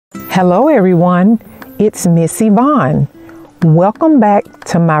Hello everyone, it's Miss Yvonne. Welcome back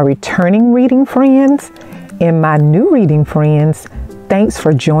to my returning reading friends and my new reading friends. Thanks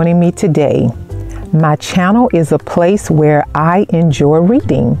for joining me today. My channel is a place where I enjoy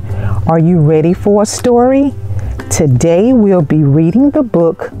reading. Are you ready for a story? Today we'll be reading the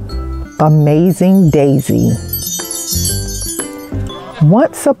book Amazing Daisy.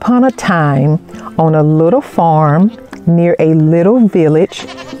 Once upon a time, on a little farm near a little village,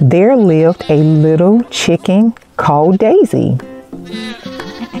 there lived a little chicken called Daisy.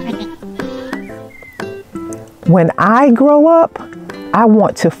 When I grow up, I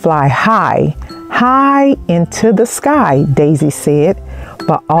want to fly high, high into the sky, Daisy said,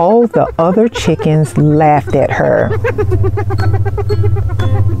 but all the other chickens laughed at her.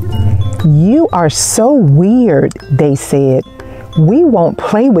 You are so weird, they said. We won't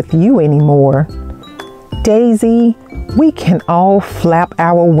play with you anymore. Daisy, we can all flap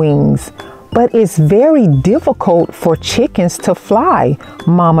our wings, but it's very difficult for chickens to fly,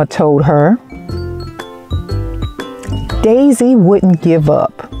 Mama told her. Daisy wouldn't give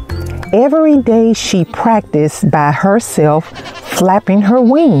up. Every day she practiced by herself flapping her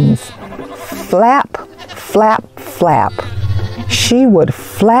wings. Flap, flap, flap. She would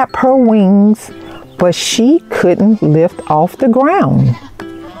flap her wings, but she couldn't lift off the ground.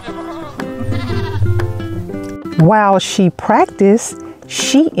 While she practiced,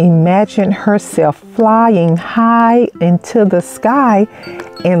 she imagined herself flying high into the sky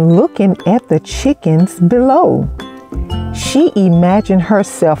and looking at the chickens below. She imagined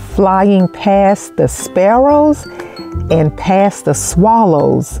herself flying past the sparrows and past the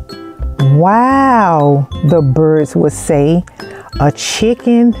swallows. Wow, the birds would say, a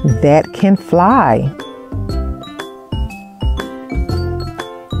chicken that can fly.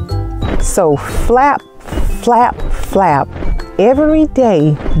 So flap, flap, flap. Every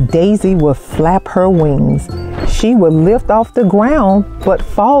day, Daisy would flap her wings. She would lift off the ground, but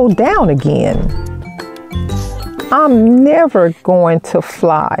fall down again. I'm never going to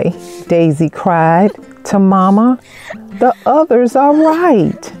fly, Daisy cried to Mama. The others are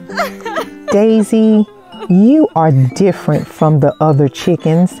right. Daisy, you are different from the other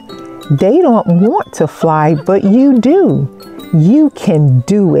chickens. They don't want to fly, but you do. You can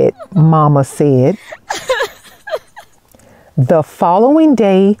do it, Mama said. The following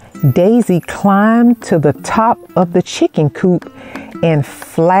day, Daisy climbed to the top of the chicken coop and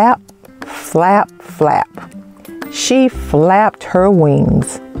flap, flap, flap. She flapped her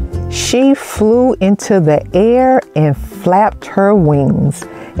wings. She flew into the air and flapped her wings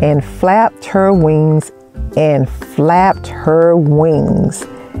and flapped her wings and flapped her wings.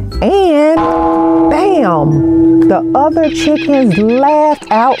 And bam! The other chickens laughed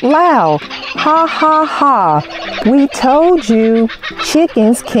out loud. Ha ha ha! We told you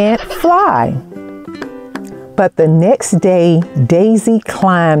chickens can't fly. But the next day, Daisy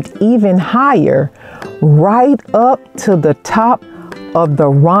climbed even higher, right up to the top of the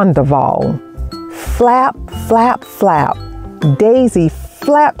rendezvous. Flap, flap, flap. Daisy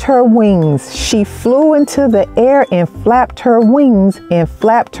flapped her wings. She flew into the air and flapped her wings and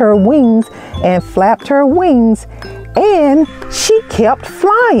flapped her wings and flapped her wings, and she kept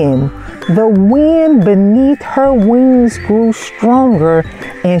flying. The wind beneath her wings grew stronger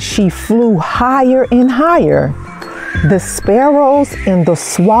and she flew higher and higher. The sparrows and the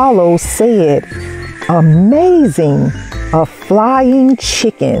swallows said, "Amazing, a flying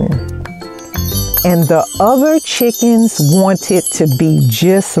chicken." And the other chickens wanted to be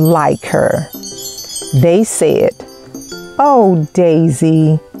just like her. They said, "Oh,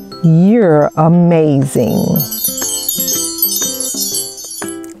 Daisy, you're amazing."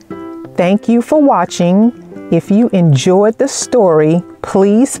 Thank you for watching. If you enjoyed the story,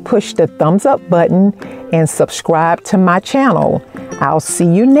 please push the thumbs up button and subscribe to my channel. I'll see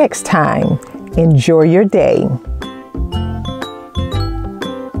you next time. Enjoy your day.